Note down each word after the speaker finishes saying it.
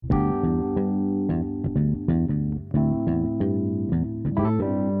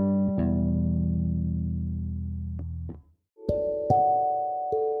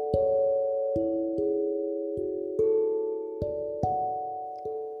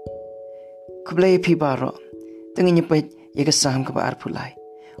Kublai pi baro. Tengah nyepet ya kesam ke baar pulai.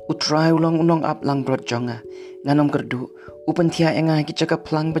 Utrai ulang unong ap lang brot jonga. Nganom kerdu. Upen tia engah ki cakap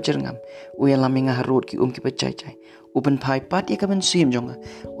pelang berjerngam. Uya lam engah harut ki ki bercai-cai. Upen pai pat ya kaban sim jonga.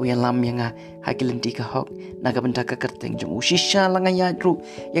 Uya lam engah haki lenti ka hok. Naga benda ka kerteng jong. Usisha langa ya dru.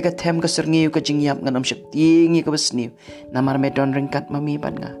 Ya ka tem ka serngiu ka jingyap nganom syap ting ya ka besniu. Namar medon ringkat mami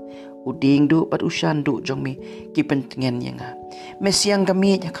bat nga. Uding du pat ushan du jong mi ki pentengen yenga. Mesiang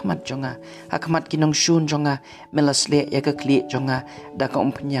kami ya kamat jonga. Hakamat kinong shun jonga. Melasle ya ka kli jonga. Da ka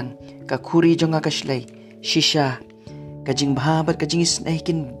umpenyang. Ka kuri jonga ka shlay. Shisha. Kajing bahabat kajing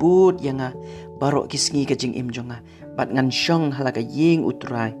isnaikin bud yenga. Barok kisngi kajing im jonga. Bat ngan syong halaga ying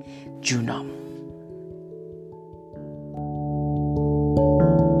utrai. Junom.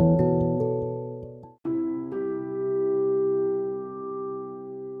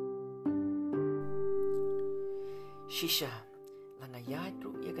 Shisha, langa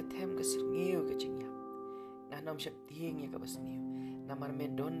yadru ya ka tem ka serngiu ka jingya. Nganom syap ting ya ka basniu. Namar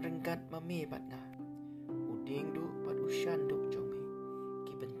medon rengkat mami bat nga. Uding du pat ushan du jome.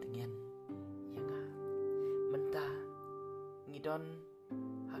 Ki pentengen ya nga. Mentah ngidon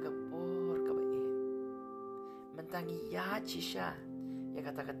hagapor ka bae. Mentah ngiyat shisha ya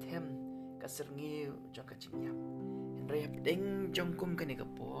kata ka tem ka serngiu jong ka jingya. Henrayap ding jong kum ka ni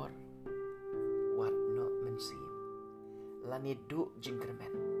kapor. Wat no mensim. Lani du jingkermen.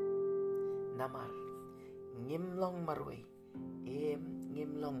 Namar ngimlong marway.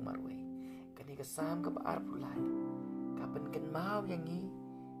 Ngimlong marway. Kani kesam ke baar pulai. Kapan ken mau yangi.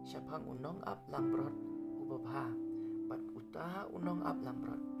 Syapang unong ap lambrot. Ubabha. Bat uta unong ap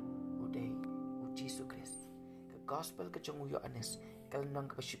lambrot. Uday uji sukres. Ke gospel ke jong Yohanes. Kalenong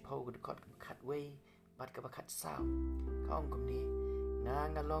ke pasipau ke dekot ke katway. Bat ke bakat saw. Kaong kumni.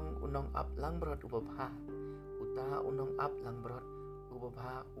 Ngalong unong ap lambrot ubabha. Uta unong ap langbrot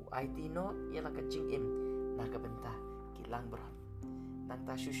ubabha uit no ialah kacing im naga bentah ki langbrot nang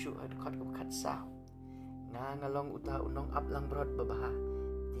ta syusyu ad kot kat saw ngalong uta unong ap langbrot babha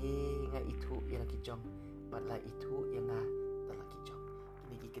ti nga itu ialah ki jong batla itu yang nga tala ki jong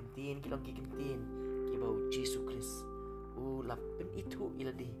kini ki kentin kilong ki kentin ki bau Yesus Kris lapen itu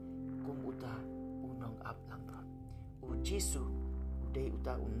ialah di kum uta unong ap langbrot Jesu udai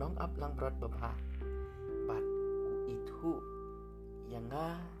uta unong ap langbrot babha bat itu yang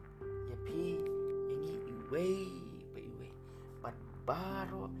ya pi yangi iwe bat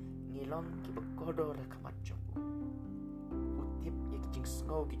baro ngilong ki bekodo ra kamat joku utip ya kijing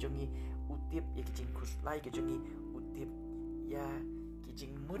snow ki jongi utip ya kijing kuslai ki jongi utip ya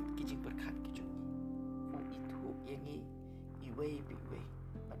kijing mut kijing berkat ki jongi itu yangi iwe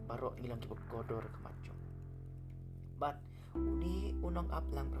bat baro ngilong ki bekodo ra kamat joku bat uni unong ap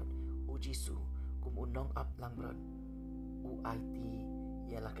langbrot Jesu kum unong ap langbrot UIT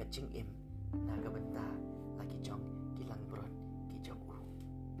ialah kacing im naga benta lagi jong kilang brot ki jong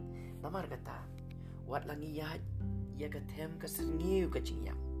namar kata wat langiyat ya katem kaserngiu kacing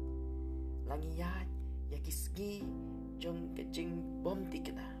yam langiyat ya kisgi jong kacing bom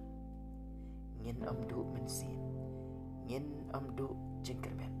tikna ngin amdu mensin ngin amdu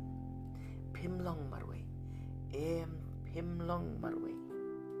jingkerben pimlong marwe pimlong marwe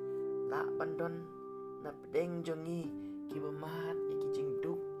la bandon na pedeng jongi kiba mat ya kijing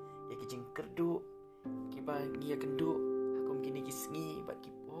duk ya kijing kerdu kiba ngia kendu hakum kini kisngi bat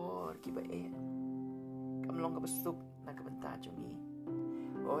kipor kiba kamlong ka besuk na kabenta jongi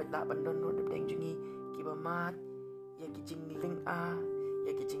la bandon no na pedeng jongi kiba mat ya kijing ling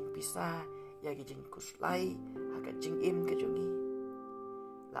ya kijing pisah ya kijing kuslai haka jing im ka jongi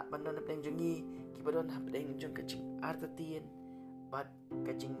la bandon na pedeng jongi kiba don ha pedeng jong ka jing artatien bat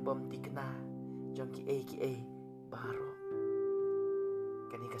ka jing bom tikna jong ki baro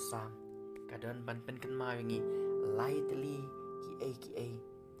kani kasam kadon ban pen kan ma wingi lightly ki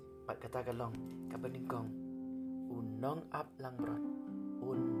bat kata galong kabaningkong unong ap langbrot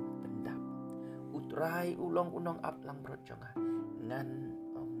pendap utrai ulong unong ap langbrot jonga ngan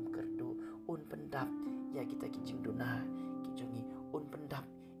kerdu pendap ya kita kijing duna kijongi pendap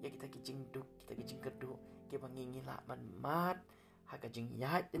ya kita kijing duk kita kijing kerdu ke bangingi la man mat hakajing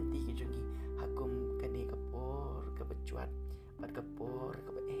yat enti kijongi hakum kani kapor kebecuat bat kapor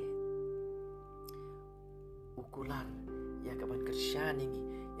kebae ukular ya kaban kersyan yangi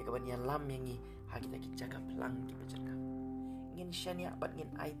ya kaban yalam yangi ha kita jaga pelang ki becerkam ngin syania bat ngin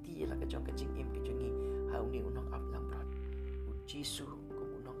IT la kajong kajing im kijongi ha uni unong ap lambrot Jesu kum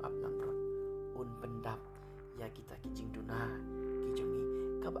unong ap lambrot pendap ya kita kijing duna kijongi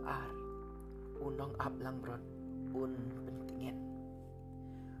kabar unong ap lambrot pentengen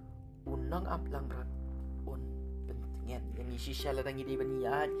unong ap lambrot pentengen pentengen yang shisha la tangi di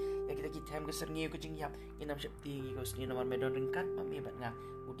baniat yang kita kitam ke serngeu ke jingyap inam syapti ko sni nomor medon rengkat mami bat nga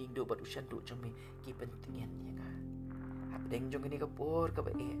uding do bat usan do jome ki pentengen yang nga habdeng jong ni kapor ka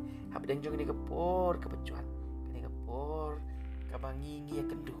ba habdeng jong ni kapor ka becuat ni kapor ka bangi ngi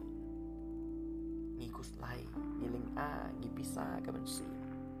kendu ngi kuslai ngiling ngi bisa ka bensi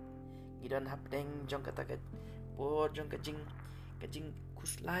ngi don habdeng jong kata ke por jong kajing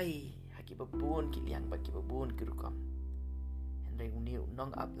kuslai haki babun kiliang bagi babun kirukam Henry uni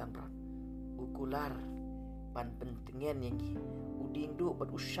unong ablang bro ukular pan pentengen yang uding du bat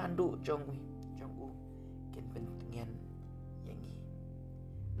usandu jong u ken pentengen yang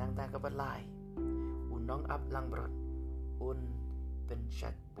nang ta kabalai unong ablang bro un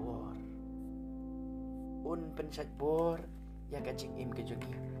pensat bor ya kajing im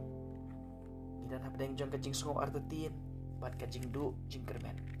kejongi dan habdeng jong kajing sungo artetin bat kajing du jing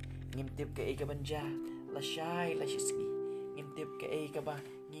kermen ngimtip ke ika banja la syai la sisgi ngimtip ke ika ba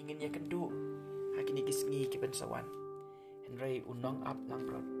ngingin ya kendu hakini kisngi ke pensawan Henry unong up lang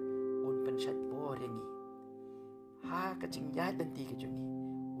bro un pensat bor yangi ha kajing ya denti ke jungi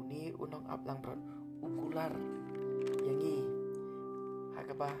uni unong up lang bro ukular yangi ha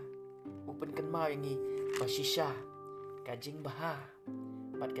ka ba upen kenma yangi basisha kajing baha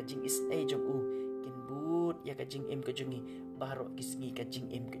bat kajing is jong u kinbut ya kajing im kajungi baro kisngi kajing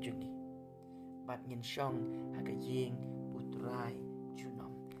im kajungi bat ngin syong hagaying putrai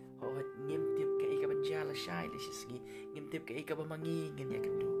junom hoat ngimtip ke ika banjala syai li sisgi ngimtip ke ika bamangi ngin ya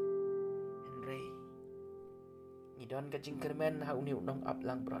kendu Henry ngidon kajing kermen ha uni unong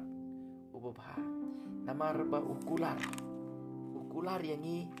ablang brot ubabha namar ba ukular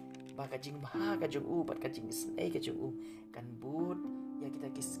yangi ba kajing maha kajung u bat kajing isnai kajung u kan but ya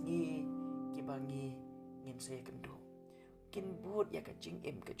kita kisngi kibangi ngin saya kendu kin but ya kajing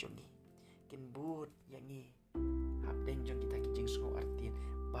im kajungi kin but yangi habdeng jong kita kijing sungo artin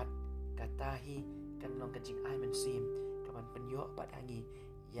bat katahi kan long kajing ai mensim kaman penyo bat hangi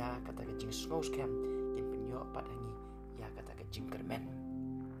ya kata kajing sungo scam kin penyo bat hangi ya kata kajing kermen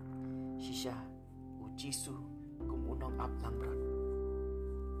shisha ujisu kum unong ablang bro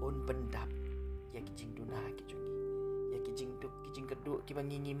un pendap ya kijing dunah kijungi ya kijing duk kijing keduk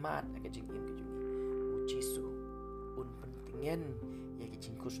kibangi ngimat ya kijing im kijungi ujisu un pentengen ya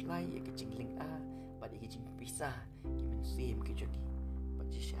kijing kuslai ya kijing ling bat ya kijing pisah kimen sim kijungi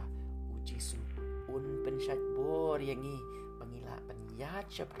bajisha ujisu un pensat bor yangi pangila panyat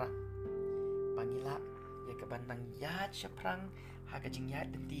syaprang pangila ya kabandang yat syaprang ha kijing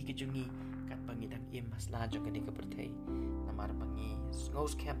yat denti kijungi kat pangidang im masla jong kadi kepertai namar pangi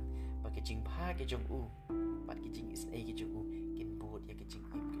ngos camp bagi jing pha ke jong u bat ki jing is ai ke jong u kin bot ya ke jing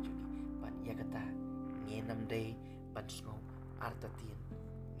im ke jong bat ya kata ngenam dei bat ngo artatin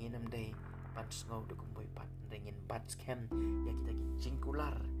ngenam dei bat ngo de kumboi pat ringen bat scam ya kita ki jing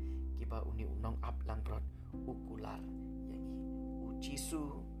kular ki ba uni unong up lang brot ukular yangi ujisu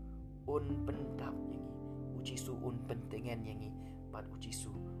un pendap yangi ujisu un pentengen yangi bat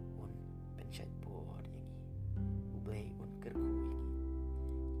ujisu un pensat bor yangi ubai un kerku